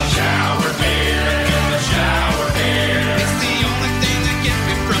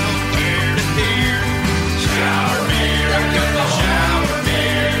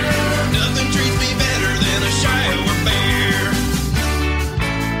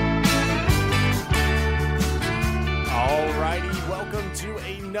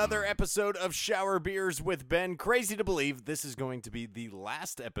another episode of Shower Beers with Ben. Crazy to believe this is going to be the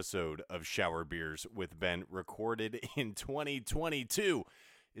last episode of Shower Beers with Ben recorded in 2022.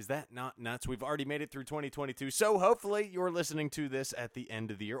 Is that not nuts? We've already made it through 2022, so hopefully you're listening to this at the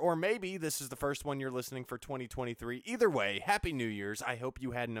end of the year, or maybe this is the first one you're listening for 2023. Either way, Happy New Year's. I hope you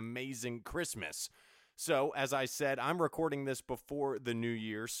had an amazing Christmas. So, as I said, I'm recording this before the new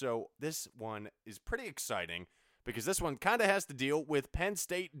year, so this one is pretty exciting because this one kind of has to deal with Penn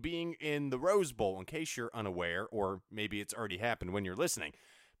State being in the Rose Bowl, in case you're unaware, or maybe it's already happened when you're listening.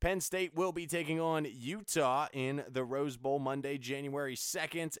 Penn State will be taking on Utah in the Rose Bowl Monday, January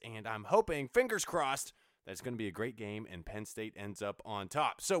 2nd, and I'm hoping, fingers crossed, that it's going to be a great game and Penn State ends up on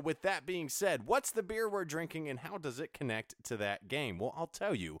top. So with that being said, what's the beer we're drinking and how does it connect to that game? Well, I'll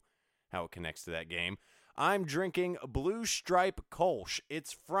tell you how it connects to that game. I'm drinking Blue Stripe Kolsch.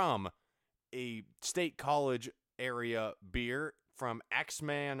 It's from a State College area beer from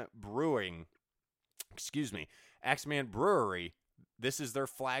Axeman Brewery. This is their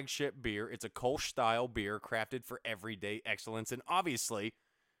flagship beer. It's a Kolsch-style beer crafted for everyday excellence. And obviously,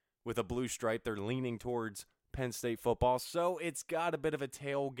 with a blue stripe, they're leaning towards Penn State football. So it's got a bit of a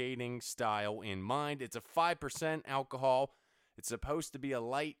tailgating style in mind. It's a 5% alcohol. It's supposed to be a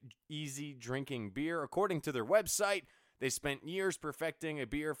light, easy drinking beer. According to their website, they spent years perfecting a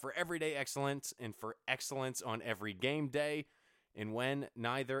beer for everyday excellence and for excellence on every game day. And when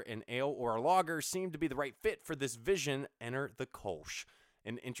neither an ale or a lager seemed to be the right fit for this vision, enter the Kolsch,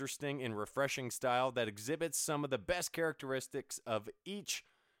 an interesting and refreshing style that exhibits some of the best characteristics of each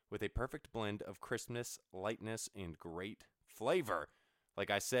with a perfect blend of crispness, lightness, and great flavor.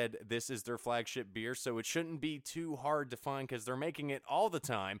 Like I said, this is their flagship beer, so it shouldn't be too hard to find because they're making it all the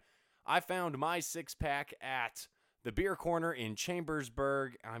time. I found my six-pack at the Beer Corner in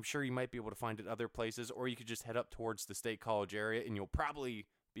Chambersburg. I'm sure you might be able to find it other places, or you could just head up towards the State College area, and you'll probably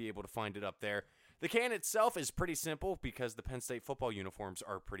be able to find it up there. The can itself is pretty simple because the Penn State football uniforms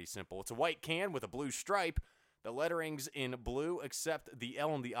are pretty simple. It's a white can with a blue stripe. The lettering's in blue, except the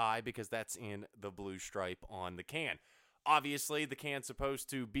L and the I, because that's in the blue stripe on the can. Obviously, the can's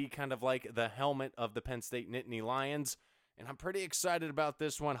supposed to be kind of like the helmet of the Penn State Nittany Lions, and I'm pretty excited about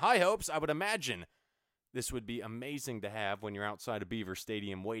this one. High hopes, I would imagine. This would be amazing to have when you're outside of Beaver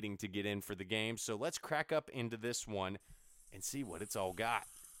Stadium waiting to get in for the game. So let's crack up into this one and see what it's all got.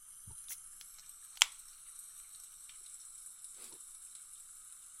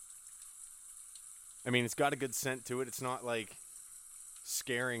 I mean, it's got a good scent to it. It's not like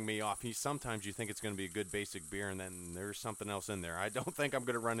scaring me off. Sometimes you think it's going to be a good basic beer and then there's something else in there. I don't think I'm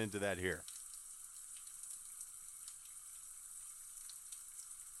going to run into that here.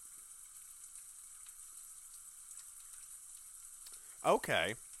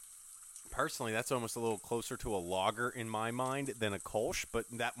 Okay. Personally, that's almost a little closer to a lager in my mind than a Kolsch, but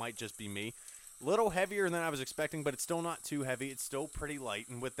that might just be me. Little heavier than I was expecting, but it's still not too heavy. It's still pretty light,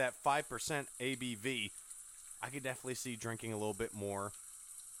 and with that 5% ABV, I could definitely see drinking a little bit more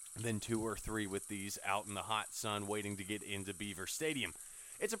than 2 or 3 with these out in the hot sun waiting to get into Beaver Stadium.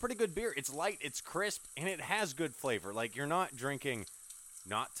 It's a pretty good beer. It's light, it's crisp, and it has good flavor. Like, you're not drinking,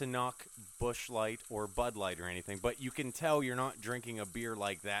 not to knock Busch Light or Bud Light or anything, but you can tell you're not drinking a beer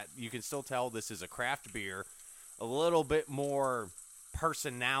like that. You can still tell this is a craft beer. A little bit more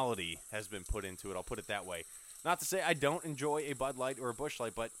personality has been put into it. I'll put it that way. Not to say I don't enjoy a Bud Light or a Busch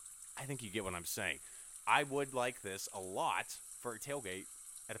Light, but I think you get what I'm saying. I would like this a lot for a tailgate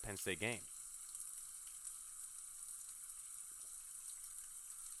at a Penn State game.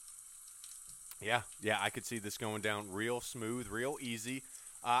 Yeah, I could see this going down real smooth, real easy.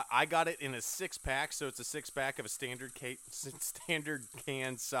 I got it in a 6-pack, so it's a 6-pack of a standard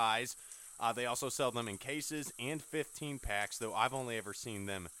can size. They also sell them in cases and 15-packs, though I've only ever seen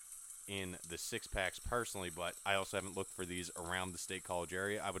them in the 6-packs personally, but I also haven't looked for these around the State College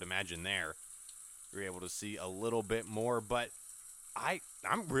area. I would imagine there you're able to see a little bit more, but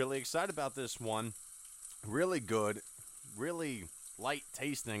I'm really excited about this one. Really good, really light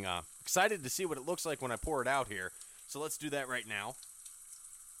tasting. Excited to see what it looks like when I pour it out here. So let's do that right now.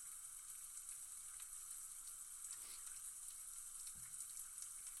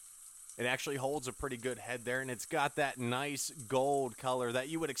 It actually holds a pretty good head there, and it's got that nice gold color that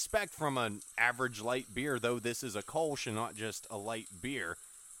you would expect from an average light beer, though this is a Kolsch and not just a light beer.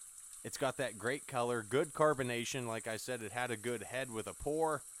 It's got that great color, good carbonation. Like I said, it had a good head with a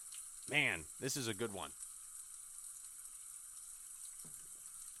pour. Man, this is a good one.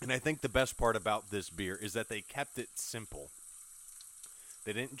 And I think the best part about this beer is that they kept it simple.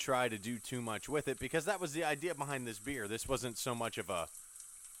 They didn't try to do too much with it because that was the idea behind this beer. This wasn't so much of a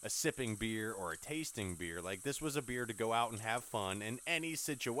a sipping beer or a tasting beer. Like, this was a beer to go out and have fun in any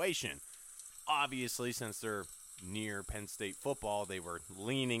situation. Obviously, since they're near Penn State football, they were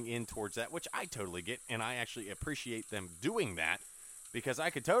leaning in towards that, which I totally get, and I actually appreciate them doing that, because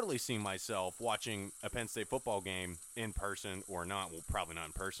I could totally see myself watching a Penn State football game in person or not. Well, probably not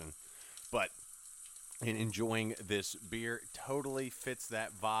in person, but in enjoying this beer. Totally fits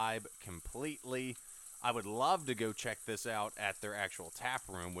that vibe completely. I would love to go check this out at their actual tap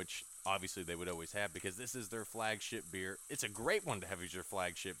room, which obviously they would always have, because this is their flagship beer. It's a great one to have as your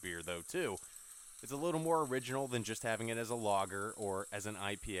flagship beer, though, too. It's a little more original than just having it as a lager or as an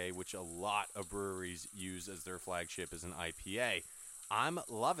IPA, which a lot of breweries use as their flagship as an IPA. I'm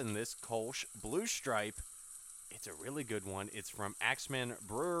loving this Kolsch Blue Stripe. It's a really good one. It's from Axeman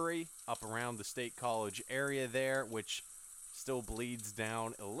Brewery up around the State College area there, which still bleeds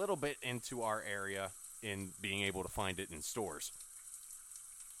down a little bit into our area in being able to find it in stores.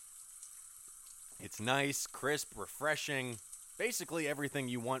 It's nice, crisp, refreshing, basically everything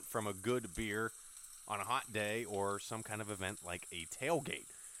you want from a good beer on a hot day or some kind of event like a tailgate.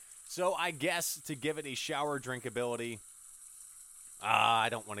 So I guess to give it a shower drinkability, I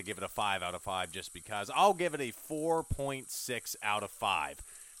don't want to give it a 5 out of 5 just because. I'll give it a 4.6 out of 5.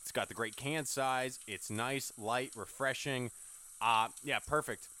 It's got the great can size. It's nice, light, refreshing. Yeah,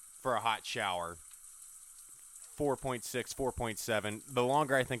 perfect for a hot shower. 4.6, 4.7. The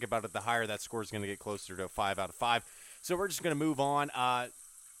longer I think about it, the higher that score is going to get closer to a 5 out of 5. So we're just going to move on.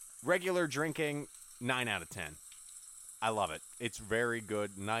 Regular drinking, 9 out of 10. I love it. It's very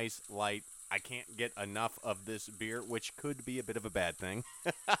good, nice, light. I can't get enough of this beer, which could be a bit of a bad thing.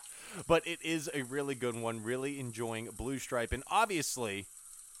 But it is a really good one. Really enjoying Blue Stripe. And obviously,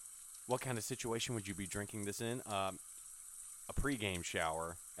 what kind of situation would you be drinking this in? A pregame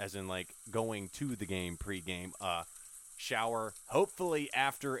shower, as in like going to the game pregame. Shower, hopefully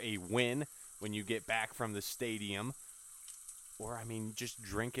after a win when you get back from the stadium. Or, I mean, just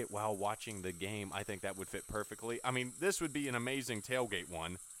drink it while watching the game. I think that would fit perfectly. I mean, this would be an amazing tailgate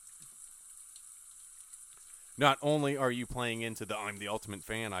one. Not only are you playing into the I'm the ultimate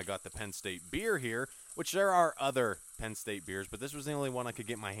fan, I got the Penn State beer here, which there are other Penn State beers, but this was the only one I could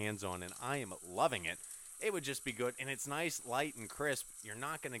get my hands on, and I am loving it. It would just be good, and it's nice, light, and crisp. You're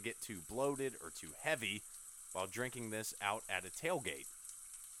not going to get too bloated or too heavy while drinking this out at a tailgate.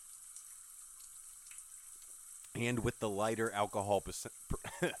 And with the lighter alcohol percentage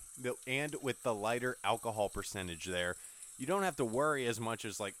there, you don't have to worry as much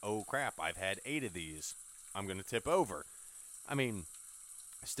as like, oh crap, I've had 8 of these. I'm going to tip over. I mean,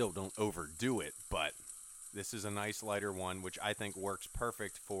 I still don't overdo it, but this is a nice lighter one, which I think works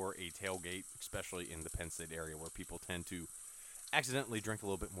perfect for a tailgate, especially in the Penn State area where people tend to accidentally drink a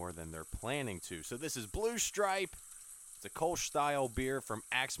little bit more than they're planning to. So this is Blue Stripe. It's a Kolsch-style beer from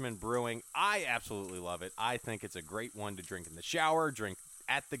Axeman Brewing. I absolutely love it. I think it's a great one to drink in the shower, drink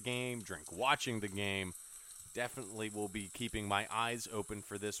at the game, drink watching the game. Definitely will be keeping my eyes open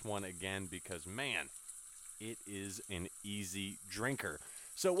for this one again because, man, it is an easy drinker.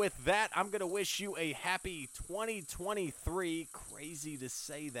 So with that, I'm going to wish you a happy 2023. Crazy to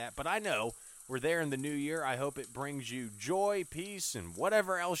say that, but I know we're there in the new year. I hope it brings you joy, peace, and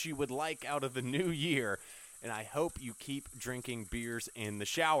whatever else you would like out of the new year. And I hope you keep drinking beers in the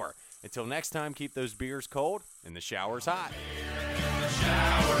shower. Until next time, keep those beers cold and the showers hot.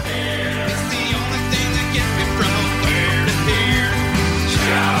 Shower beer. It's the only thing that gets me from where to here.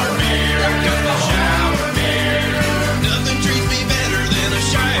 Shower beer.